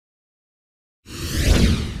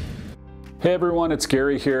Hey everyone, it's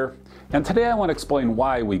Gary here, and today I want to explain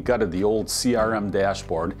why we gutted the old CRM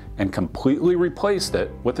dashboard and completely replaced it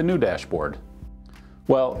with a new dashboard.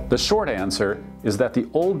 Well, the short answer is that the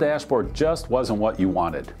old dashboard just wasn't what you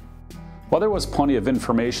wanted. While there was plenty of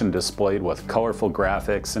information displayed with colorful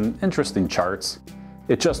graphics and interesting charts,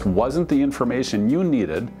 it just wasn't the information you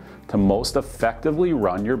needed to most effectively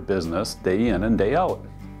run your business day in and day out.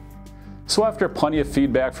 So after plenty of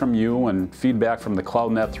feedback from you and feedback from the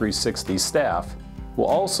CloudNet 360 staff, who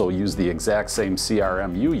also use the exact same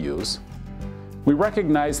CRM you use, we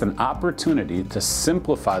recognized an opportunity to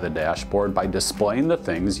simplify the dashboard by displaying the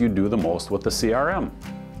things you do the most with the CRM.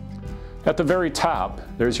 At the very top,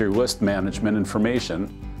 there's your list management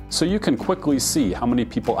information, so you can quickly see how many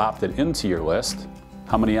people opted into your list,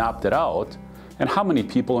 how many opted out, and how many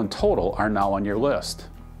people in total are now on your list.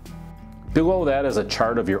 Below that is a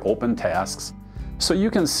chart of your open tasks, so you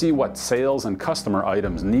can see what sales and customer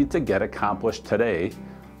items need to get accomplished today,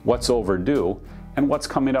 what's overdue, and what's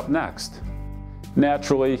coming up next.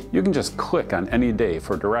 Naturally, you can just click on any day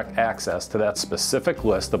for direct access to that specific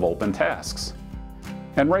list of open tasks.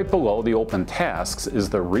 And right below the open tasks is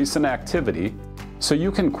the recent activity, so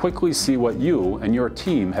you can quickly see what you and your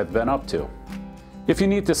team have been up to. If you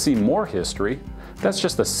need to see more history, that's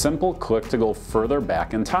just a simple click to go further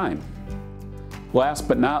back in time. Last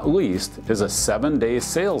but not least is a 7-day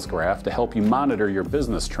sales graph to help you monitor your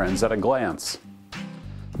business trends at a glance.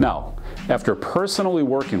 Now, after personally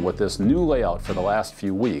working with this new layout for the last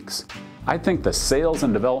few weeks, I think the sales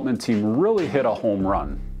and development team really hit a home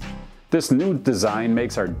run. This new design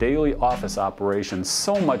makes our daily office operations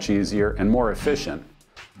so much easier and more efficient,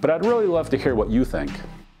 but I'd really love to hear what you think.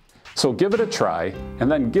 So give it a try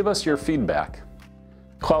and then give us your feedback.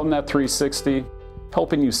 CloudNet 360,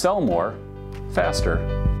 helping you sell more,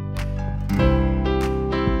 faster.